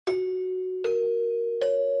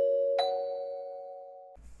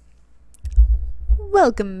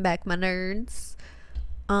Welcome back, my nerds.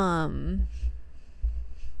 We're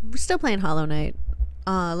still playing Hollow Knight.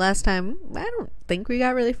 Last time, I don't think we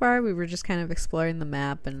got really far. We were just kind of exploring the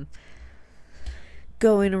map and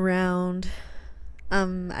going around.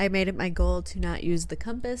 I made it my goal to not use the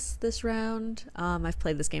compass this round. I've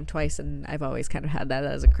played this game twice and I've always kind of had that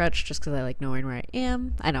as a crutch just because I like knowing where I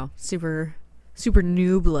am. I know, super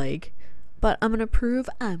noob-like, but I'm gonna prove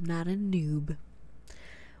I'm not a noob.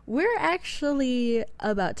 We're actually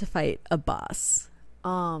about to fight a boss.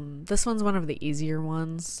 This one's one of the easier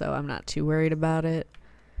ones, so I'm not too worried about it.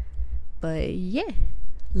 But yeah,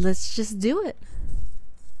 let's just do it.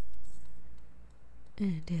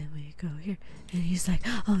 And then we go here, and he's like,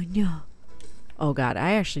 oh no. Oh god,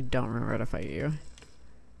 I actually don't remember how to fight you.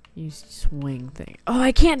 You swing thing. Oh,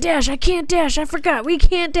 I can't dash, I forgot, we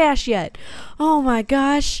can't dash yet. Oh my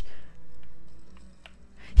gosh.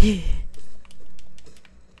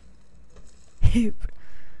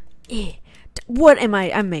 What am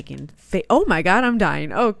I'm making? Oh my god, I'm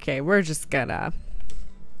dying. Okay, we're just gonna...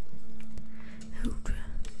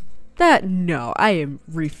 No, I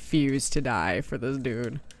refuse to die for this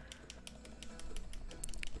dude.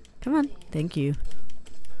 Come on, thank you.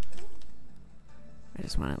 I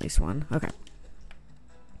just want at least one. Okay.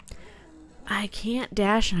 I can't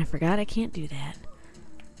dash and I forgot I can't do that.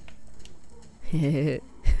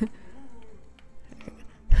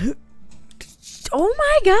 Oh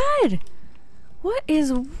my god! What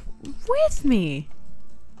is with me?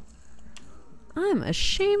 I'm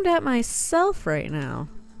ashamed at myself right now.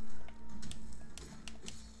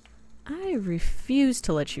 I refuse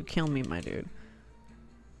to let you kill me, my dude.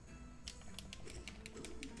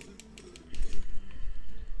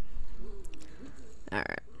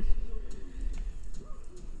 Alright.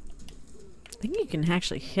 I think you can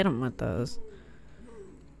actually hit him with those.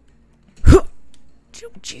 Oh,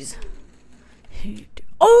 jeez.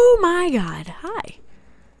 Oh my god. Hi.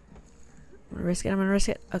 I'm gonna risk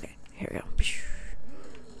it. Okay, here we go.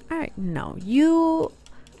 Alright, no. You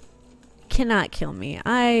cannot kill me.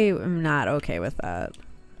 I am not okay with that.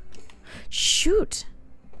 Shoot.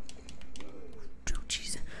 Oh,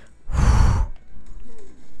 jeez.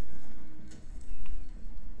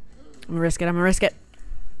 I'm gonna risk it.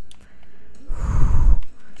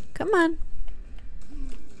 Come on.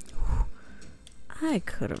 I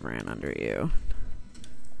could have ran under you.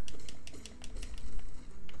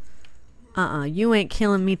 You ain't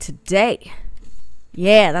killing me today.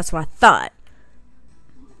 Yeah, that's what I thought.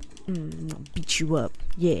 I'll beat you up.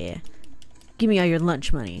 Yeah. Give me all your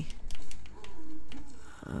lunch money.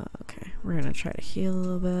 Okay, we're gonna try to heal a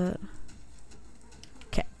little bit.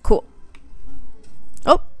 Okay, cool.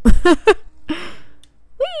 Oh!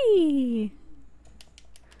 Whee!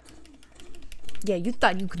 Yeah, you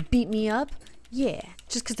thought you could beat me up? Yeah,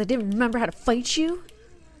 just because I didn't remember how to fight you?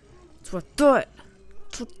 That's what I thought.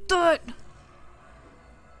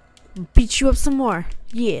 I'll beat you up some more.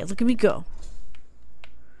 Yeah, look at me go.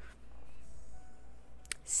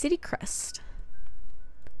 City crest.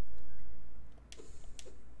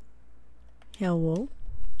 Hello.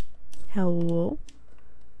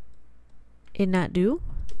 It not do?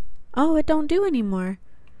 Oh, it don't do anymore.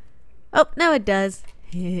 Oh, now it does.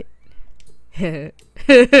 Okay,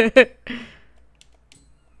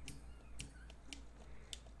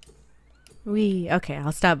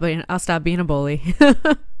 I'll stop being a bully.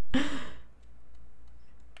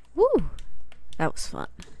 Woo! That was fun.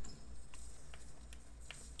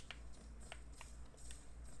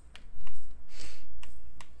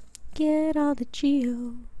 Get all the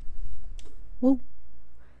Geo. Woo.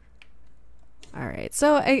 Alright,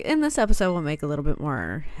 so in this episode we'll make a little bit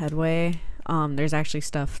more headway. There's actually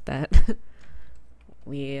stuff that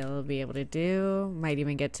we'll be able to do. Might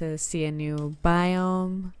even get to see a new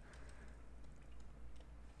biome.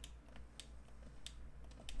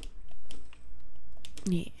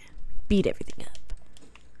 Yeah, beat everything up.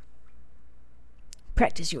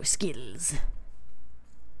 Practice your skills.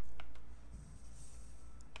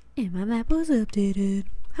 And my map was updated.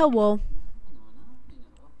 Hello.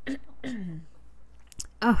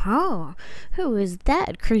 Oh, who is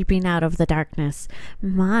that creeping out of the darkness?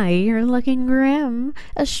 My, you're looking grim.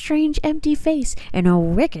 A strange empty face and a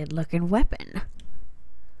wicked-looking weapon.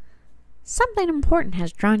 Something important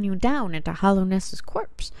has drawn you down into Hollowness's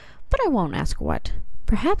corpse, but I won't ask what.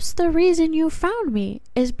 Perhaps the reason you found me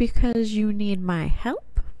is because you need my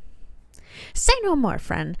help? Say no more,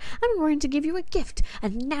 friend. I'm going to give you a gift, a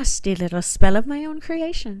nasty little spell of my own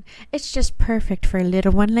creation. It's just perfect for a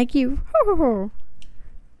little one like you.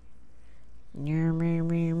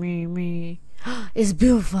 It's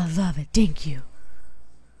beautiful, I love it, thank you.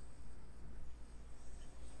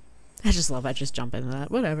 I just love I just jump into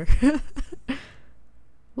that. Whatever.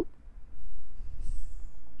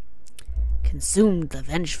 Consumed the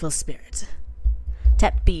vengeful spirit.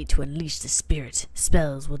 Tap B to unleash the spirit.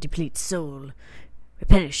 Spells will deplete soul.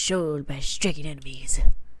 Replenish soul by striking enemies.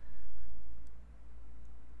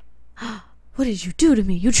 What did you do to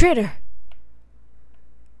me, you traitor?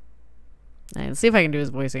 Let's see if I can do his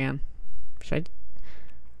voice again. Should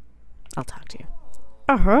I'll talk to you.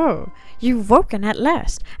 Oh, you've woken at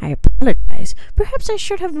last. I apologize. Perhaps I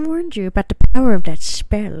should have warned you about the power of that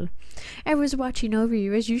spell. I was watching over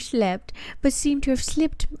you as you slept, but seemed to have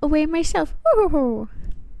slipped away myself. Oh.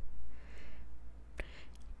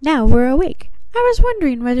 Now we're awake. I was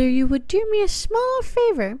wondering whether you would do me a small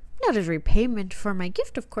favor. Not as repayment for my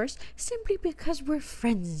gift, of course, simply because we're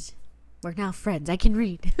friends. We're now friends. I can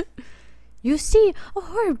read. You see, a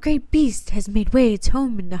horrid great beast has made way its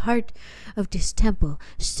home in the heart of this temple.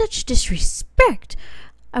 Such disrespect!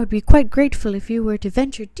 I would be quite grateful if you were to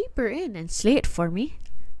venture deeper in and slay it for me.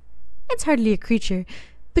 It's hardly a creature,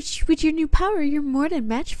 but with your new power, you're more than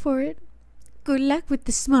matched for it. Good luck with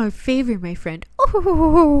the small favor, my friend.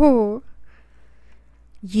 Oh,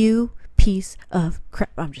 you piece of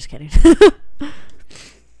crap. I'm just kidding.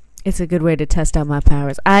 It's a good way to test out my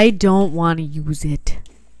powers. I don't want to use it.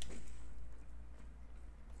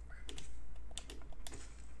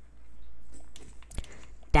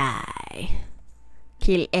 Die.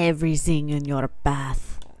 Kill everything in your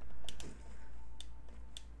path.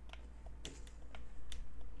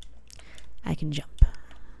 I can jump.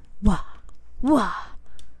 Wah. Wah.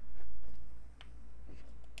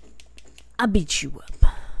 I beat you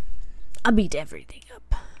up. I beat everything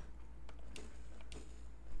up.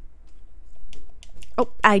 Oh,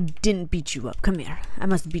 I didn't beat you up. Come here. I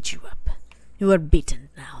must beat you up. You are beaten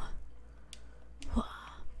now.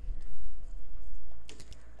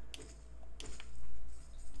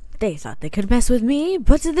 They thought they could mess with me,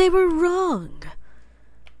 but they were wrong.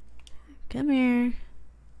 Come here.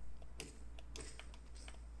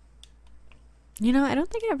 You know, I don't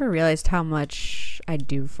think I ever realized how much I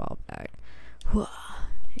do fall back.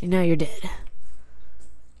 And now you're dead.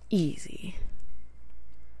 Easy.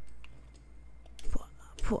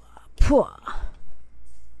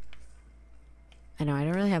 I know, I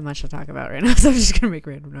don't really have much to talk about right now, so I'm just gonna make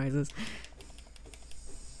random noises.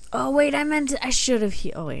 Oh, wait, I should have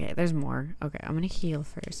healed. Oh, wait, there's more. Okay, I'm gonna heal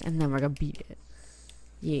first, and then we're gonna beat it.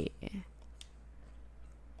 Yeah.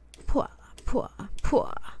 Pwah, pwah,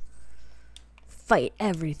 pwah. Fight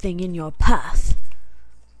everything in your path.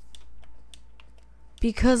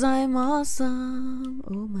 Because I'm awesome.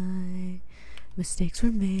 Oh, my. Mistakes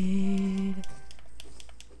were made.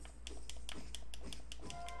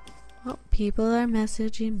 Oh, people are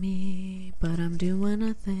messaging me, but I'm doing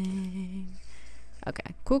a thing.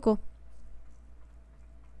 Okay, cool.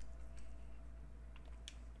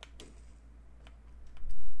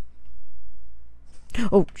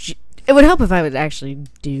 Oh, shit. It would help if I would actually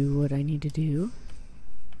do what I need to do.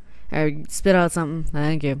 Alright, spit out something.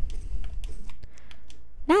 Thank you.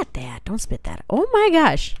 Not that. Don't spit that. Oh my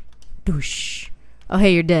gosh. Doosh. Oh,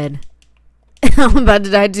 hey, you're dead. I'm about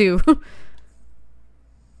to die too.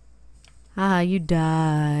 You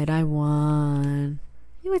died. I won.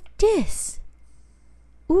 You with this.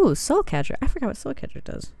 Ooh, soul catcher. I forgot what soul catcher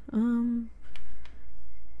does.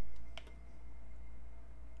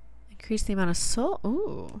 Increase the amount of soul.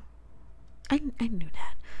 Ooh. I knew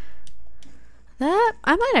that.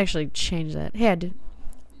 I might actually change that. Hey, I did.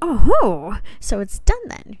 Oh, so it's done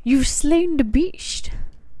then. You've slain the beast.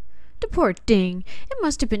 The poor thing. It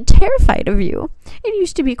must have been terrified of you. It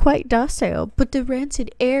used to be quite docile, but the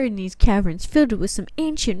rancid air in these caverns filled it with some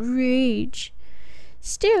ancient rage.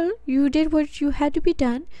 Still, you did what you had to be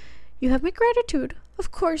done. You have my gratitude. Of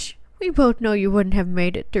course, we both know you wouldn't have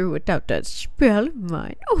made it through without that spell of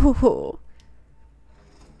mine. Oh.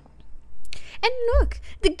 And look,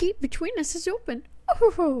 the gate between us is open.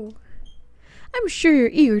 Oh. I'm sure you're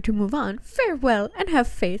eager to move on. Farewell, and have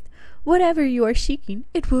faith. Whatever you are seeking,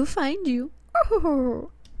 it will find you. Oh.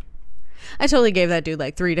 I totally gave that dude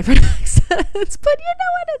like 3 different accents, but you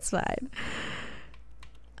know what? It's fine.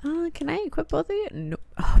 Can I equip both of you? No.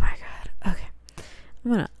 Oh my god.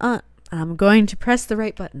 Okay. I'm going to press the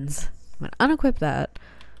right buttons. I'm gonna unequip that.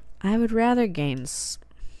 I would rather gain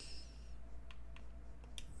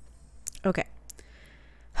okay.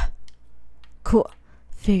 Cool.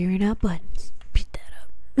 Figuring out buttons. Beat that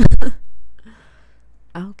up.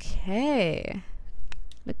 Okay.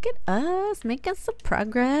 Look at us making some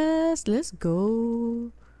progress. Let's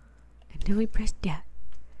go. And then we press that.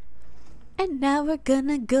 And now we're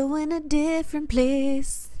gonna go in a different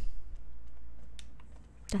place.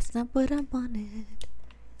 That's not what I wanted.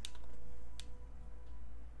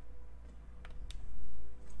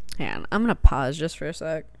 Hang on, I'm gonna pause just for a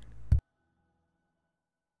sec.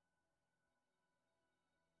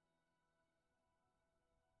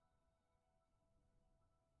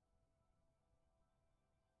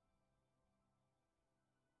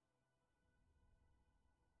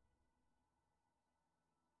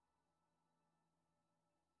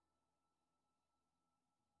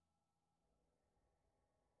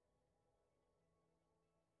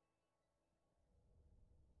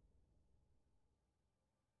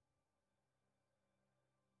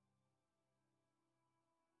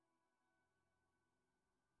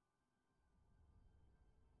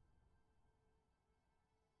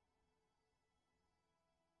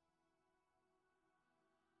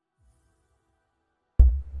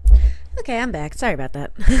 Okay, I'm back. Sorry about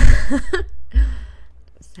that.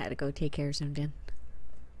 Just had to go take care of something.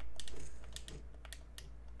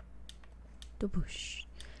 The bush.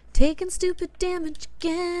 Taking stupid damage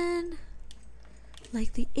again.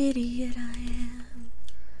 Like the idiot I am.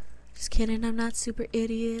 Just kidding, I'm not super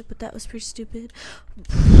idiot, but that was pretty stupid.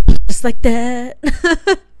 Just like that.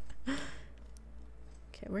 Okay,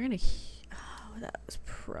 we're gonna... Oh, that was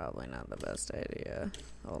probably not the best idea.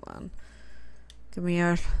 Hold on. Come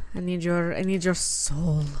here. I need your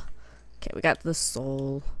soul. Okay, we got the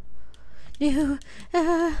soul. No.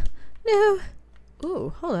 No.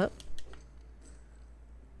 Ooh, hold up.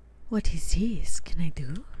 What is this? Can I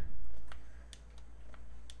do?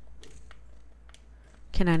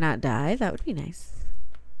 Can I not die? That would be nice.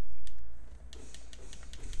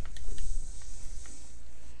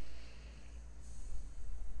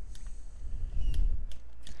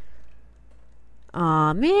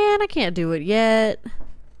 Aw, man, I can't do it yet. I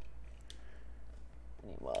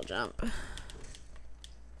need wall jump.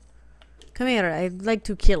 Come here, I'd like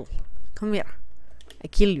to kill. Come here. I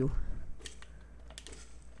kill you.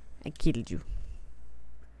 I killed you.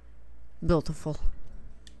 Beautiful.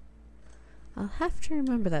 I'll have to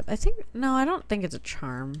remember that. I think, no, I don't think it's a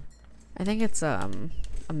charm. I think it's a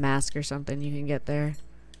mask or something you can get there.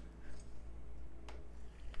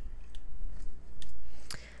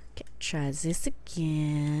 Okay, try this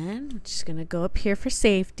again. We're just gonna go up here for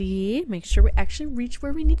safety. Make sure we actually reach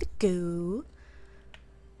where we need to go.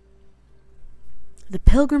 The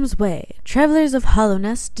Pilgrim's Way. Travelers of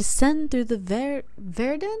Hollowness descend through the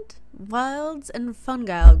verdant wilds and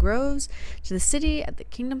fungal groves to the city at the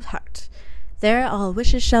kingdom's heart. There all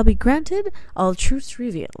wishes shall be granted, all truths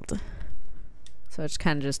revealed. So it's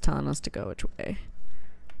kind of just telling us to go which way.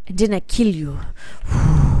 And then I kill you.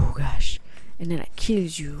 Whew, gosh. And then I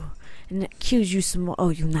kills you. And then I kills you some more. Oh,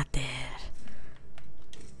 you're not dead.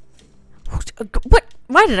 What?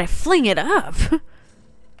 Why did I fling it up?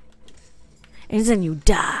 And then you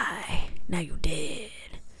die. Now you're dead.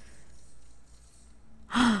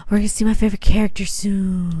 We're gonna see my favorite character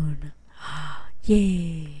soon.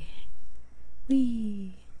 Yay.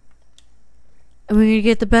 Whee. And we're gonna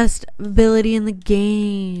get the best ability in the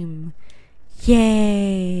game.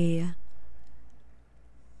 Yay.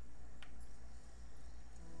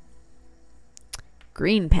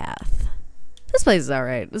 Green Path. This place is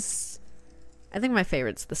alright. I think my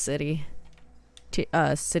favorite's the city.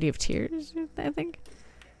 City of Tears, I think.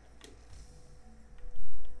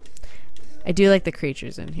 I do like the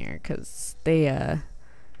creatures in here because they're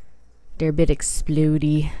a bit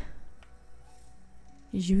explodey.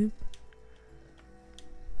 Zoop.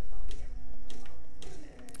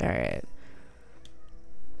 Alright.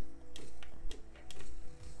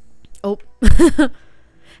 Oh.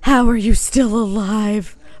 How are you still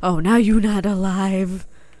alive? Oh, now you're not alive.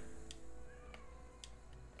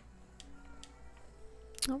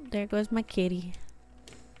 Oh, there goes my kitty.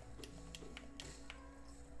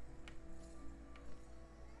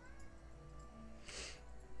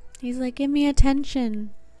 He's like, give me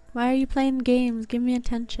attention. Why are you playing games? Give me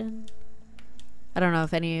attention. I don't know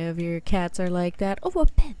if any of your cats are like that. Oh, a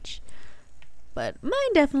bench. But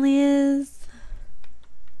mine definitely is.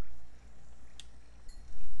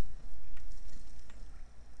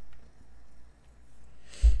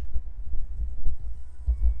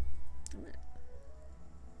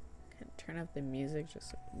 Turn up the music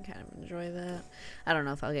just so I can kind of enjoy that. I don't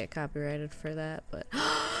know if I'll get copyrighted for that, but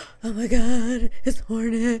oh my god, it's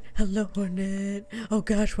Hornet. Hello, Hornet. Oh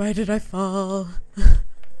gosh, why did I fall?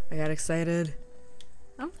 I got excited.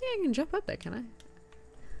 I don't think I can jump up there, can I?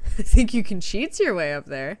 I think you can cheat your way up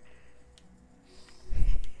there.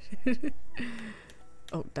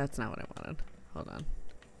 Oh, that's not what I wanted. Hold on.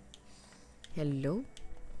 Hello?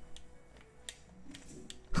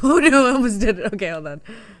 Oh no, I almost did it. Okay, hold on.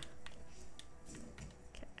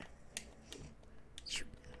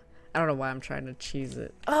 I don't know why I'm trying to cheese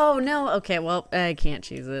it. Oh, no. Okay, well, I can't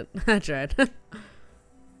cheese it. I tried.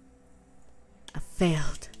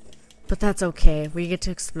 failed. But that's okay. We get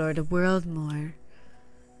to explore the world more.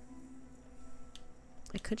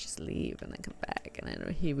 I could just leave and then come back, and I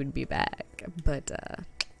know he would be back. But,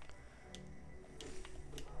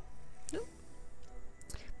 nope.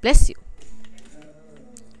 Bless you.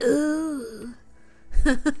 Ooh.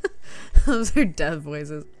 Those are death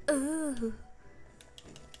voices. Ooh.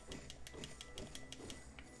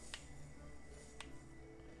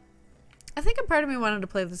 I think a part of me wanted to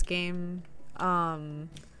play this game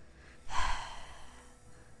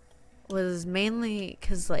was mainly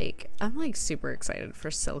because, like, I'm, like, super excited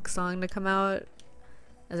for Silk Song to come out.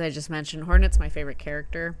 As I just mentioned, Hornet's my favorite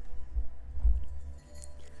character.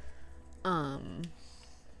 But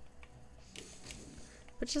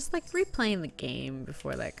just, like, replaying the game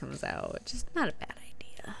before that comes out, just not a bad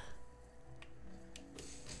idea.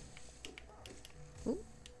 Ooh.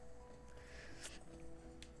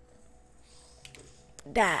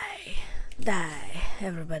 Die. Die.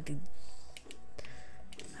 Everybody.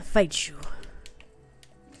 I fight you.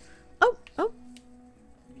 Oh, oh.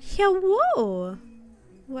 Yeah, whoa.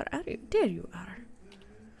 What are you? There you are.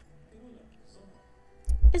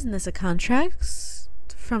 Isn't this a contrast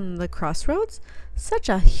from the crossroads? Such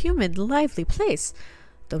a humid, lively place.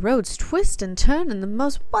 The roads twist and turn in the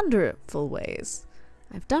most wonderful ways.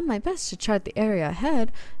 I've done my best to chart the area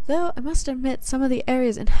ahead, though I must admit some of the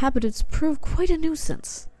area's inhabitants prove quite a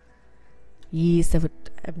nuisance. Yes, I'm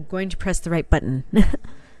going to press the right button.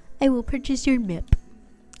 I will purchase your map.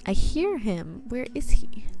 I hear him. Where is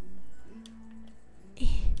he?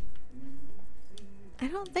 I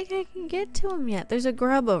don't think I can get to him yet. There's a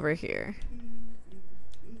grub over here.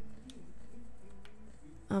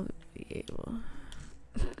 I'll be able.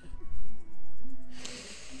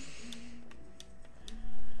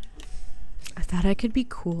 I thought I could be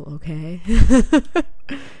cool, okay?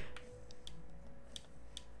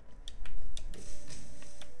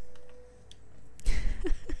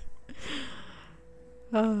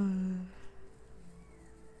 I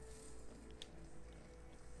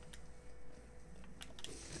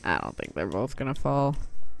don't think they're both gonna fall.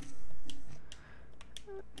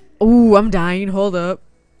 Oh, I'm dying. Hold up.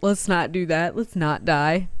 Let's not do that. Let's not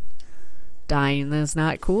die. Dying is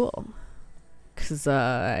not cool. Cause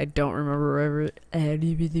I don't remember where I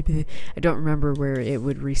don't remember where it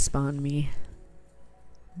would respawn me.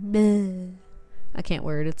 I can't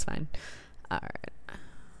word. It's fine. All right.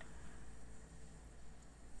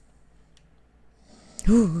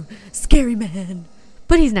 Ooh, scary man.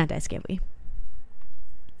 But he's not that scary.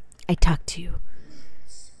 I talk to you.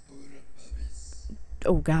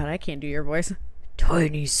 Oh god, I can't do your voice.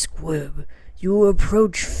 Tiny squib, you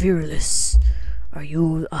approach fearless. Are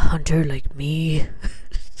you a hunter like me?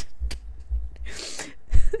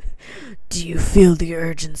 Do you feel the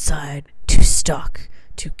urge inside to stalk,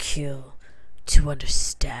 to kill, to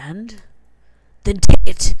understand? Then take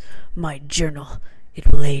it, my journal.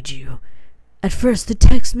 It will aid you. At first, the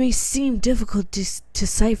text may seem difficult to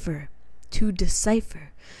decipher,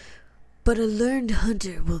 but a learned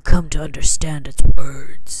hunter will come to understand its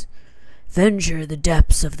words. Venture the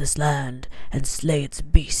depths of this land and slay its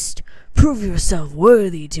beast. Prove yourself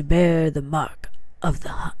worthy to bear the mark of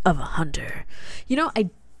a hunter. You know,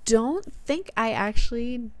 I don't think I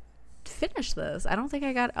actually finished this. I don't think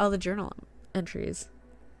I got all the journal entries.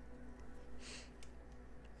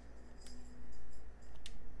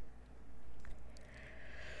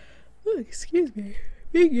 Oh, excuse me.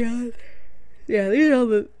 Big God. Yeah, these are all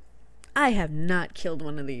the... I have not killed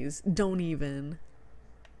one of these. Don't even.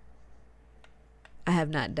 I have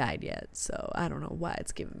not died yet, so I don't know why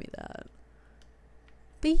it's giving me that.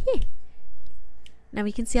 But yeah. Now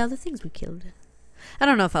we can see all the things we killed. I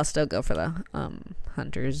don't know if I'll still go for the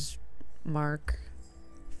hunter's mark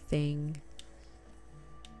thing.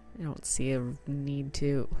 I don't see a need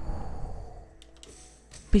to.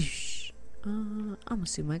 Bish. I'm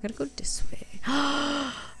assuming I gotta go this way.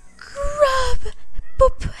 Grub!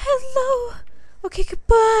 Boop, hello! Okay,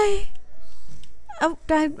 goodbye! Oh,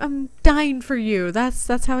 I'm dying for you.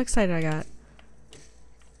 That's how excited I got.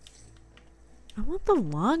 I want the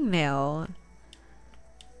long nail.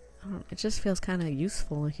 It just feels kind of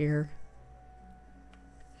useful here.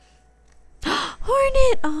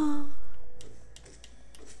 Hornet! Oh.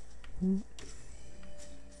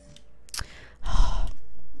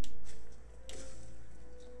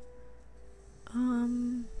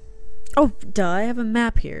 Oh, duh, I have a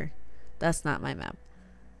map here. That's not my map.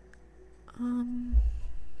 I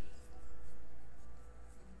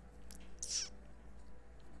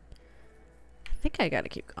think I gotta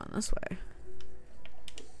keep going this way.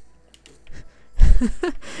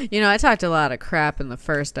 You know, I talked a lot of crap in the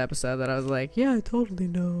first episode that I was like, yeah, I totally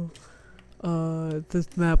know.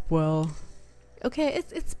 this map well. Okay,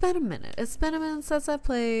 it's been a minute. It's been a minute since I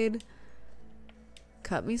played.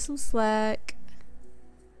 Cut me some slack.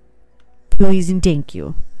 Please and thank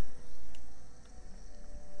you.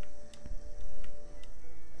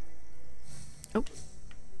 Oh.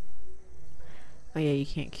 Oh yeah, you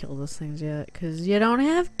can't kill those things yet because you don't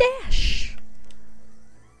have dash.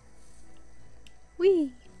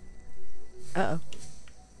 Wee. Uh-oh.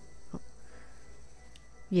 Oh.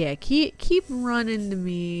 Yeah, keep running to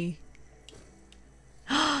me.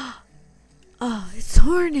 Oh, it's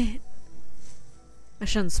Hornet. I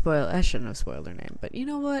shouldn't have spoiled her name, but you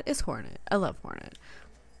know what? It's Hornet. I love Hornet.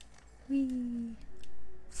 Wee.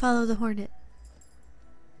 Follow the Hornet.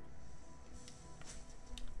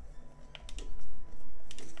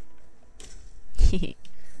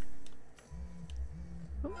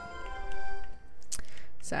 Oh.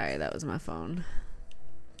 Sorry, that was my phone.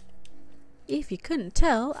 If you couldn't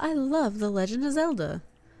tell, I love The Legend of Zelda.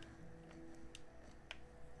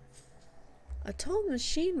 A tall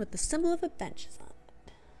machine with the symbol of a bench is on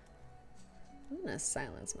it. I'm gonna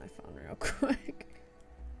silence my phone real quick.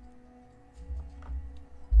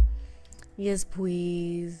 Yes,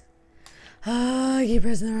 please. Ah, I keep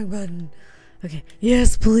pressing the wrong button. Okay.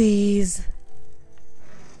 Yes, please.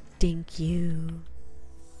 Thank you.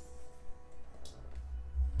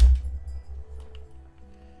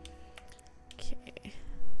 Okay.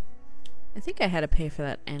 I think I had to pay for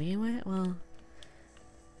that anyway. Well.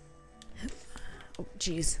 Oh,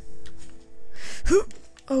 jeez.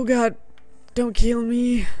 Oh, God. Don't kill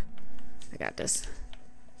me. I got this.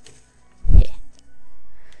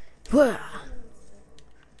 Yeah.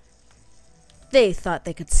 They thought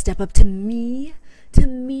they could step up to me? To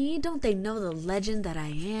me? Don't they know the legend that I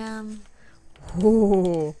am?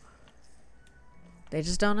 Oh. They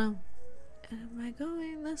just don't know. Am I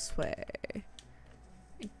going this way?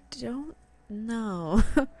 I don't know.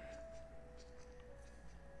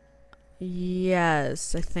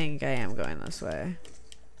 Yes, I think I am going this way.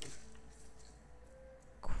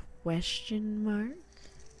 Question mark?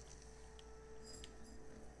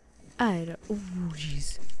 I don't. Oh,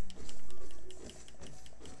 jeez.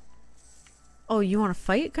 Oh, you want to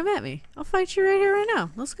fight? Come at me. I'll fight you right here, right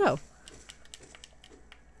now. Let's go.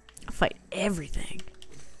 I'll fight everything.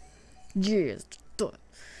 Yes. Do it.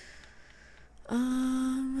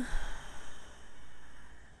 I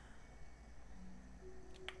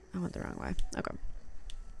went the wrong way. Okay.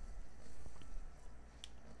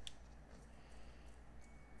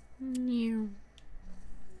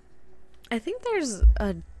 I think there's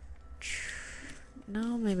a...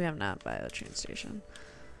 No, maybe I'm not by the train station.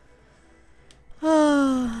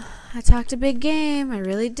 Oh, I talked a big game. I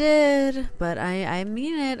really did. But I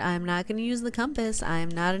mean it. I'm not going to use the compass. I'm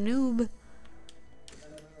not a noob.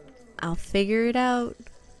 I'll figure it out.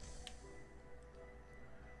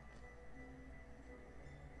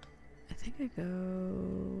 I think I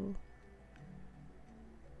go...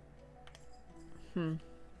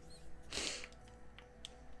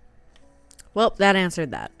 Well, that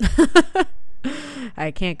answered that.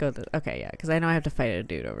 I can't go this... Okay, yeah, because I know I have to fight a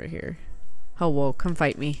dude over here. Oh, whoa, come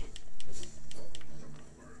fight me.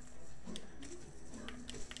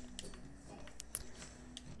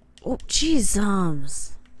 Oh,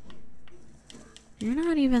 jeez, you're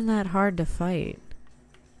not even that hard to fight.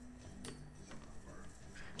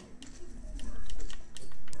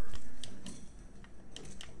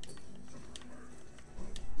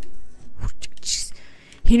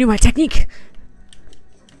 He knew my technique.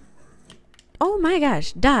 Oh my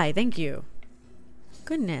gosh, die, thank you.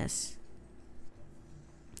 Goodness.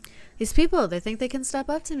 These people, they think they can step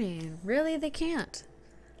up to me. Really, they can't.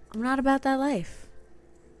 I'm not about that life.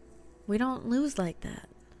 We don't lose like that.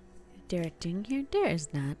 Directing here? There is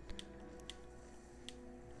not.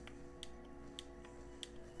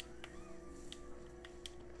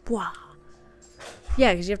 Wow.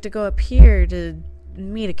 Yeah, because you have to go up here to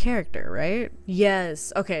meet a character, right?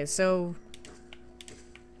 Yes. Okay, so...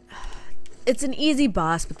 It's an easy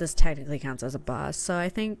boss, but this technically counts as a boss. So I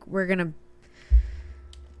think we're gonna...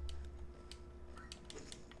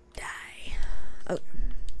 die. Oh.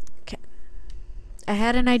 Okay. I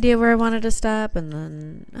had an idea where I wanted to stop, and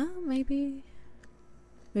then... Oh, maybe...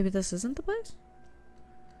 Maybe this isn't the place?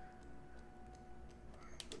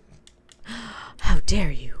 How dare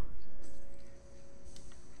you!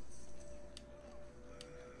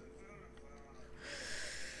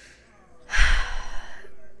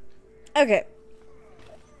 Okay.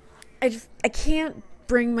 I can't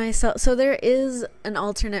bring myself... So there is an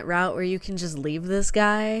alternate route where you can just leave this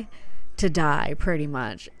guy to die, pretty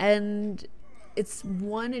much. And it's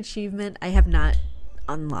one achievement I have not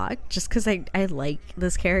unlocked just because I like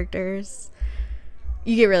these characters.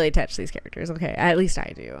 You get really attached to these characters, okay? At least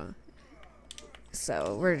I do.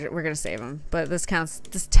 So we're gonna save them, but this counts.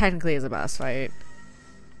 This technically is a boss fight.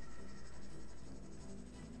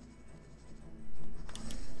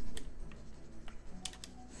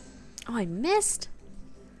 Oh, I missed.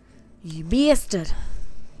 You missed it.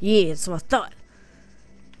 Yeah, so I thought.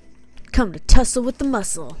 Come to tussle with the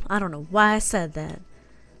muscle. I don't know why I said that.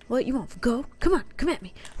 What, you want to go? Come on, come at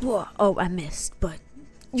me. Whoa, oh, I missed, but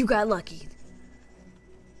you got lucky.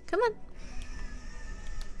 Come on.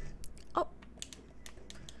 Oh.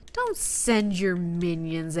 Don't send your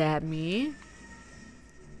minions at me.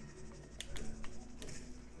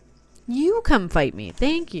 You come fight me.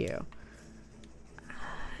 Thank you.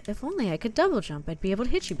 If only I could double jump, I'd be able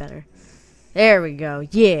to hit you better. There we go.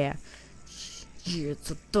 Yeah. Yeah, it's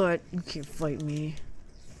a thought. You can't fight me.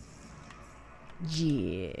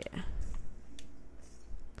 Yeah.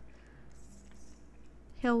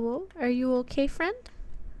 Hello? Are you okay, friend?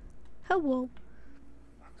 Hello.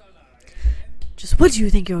 Just what do you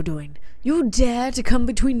think you're doing? You dare to come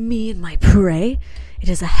between me and my prey? It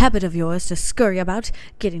is a habit of yours to scurry about,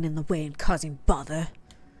 getting in the way and causing bother.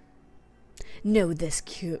 Know this,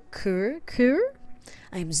 Kur?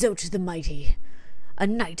 I am Zoch the Mighty, a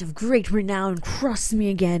knight of great renown. Cross me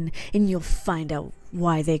again, and you'll find out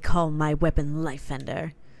why they call my weapon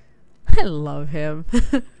Lifeender. I love him.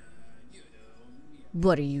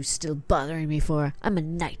 What are you still bothering me for? I'm a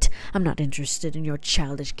knight. I'm not interested in your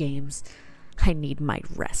childish games. I need my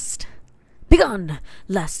rest. Begone,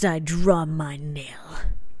 lest I draw my nail.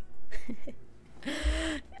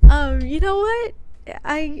 You know what?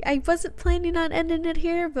 I wasn't planning on ending it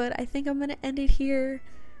here, but I think I'm gonna end it here.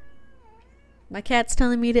 My cat's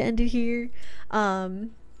telling me to end it here.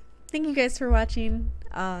 Thank you guys for watching.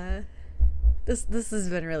 This has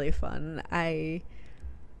been really fun.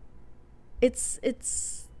 It's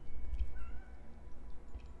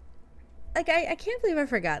like I can't believe I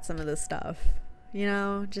forgot some of this stuff. You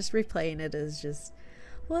know, just replaying it is just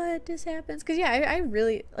what just happens. Cause yeah, I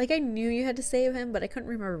really I knew you had to save him, but I couldn't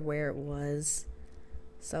remember where it was.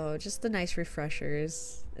 So just the nice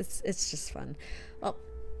refreshers. It's just fun. Well,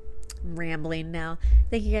 I'm rambling now.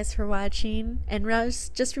 Thank you guys for watching, and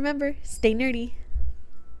just remember, stay nerdy.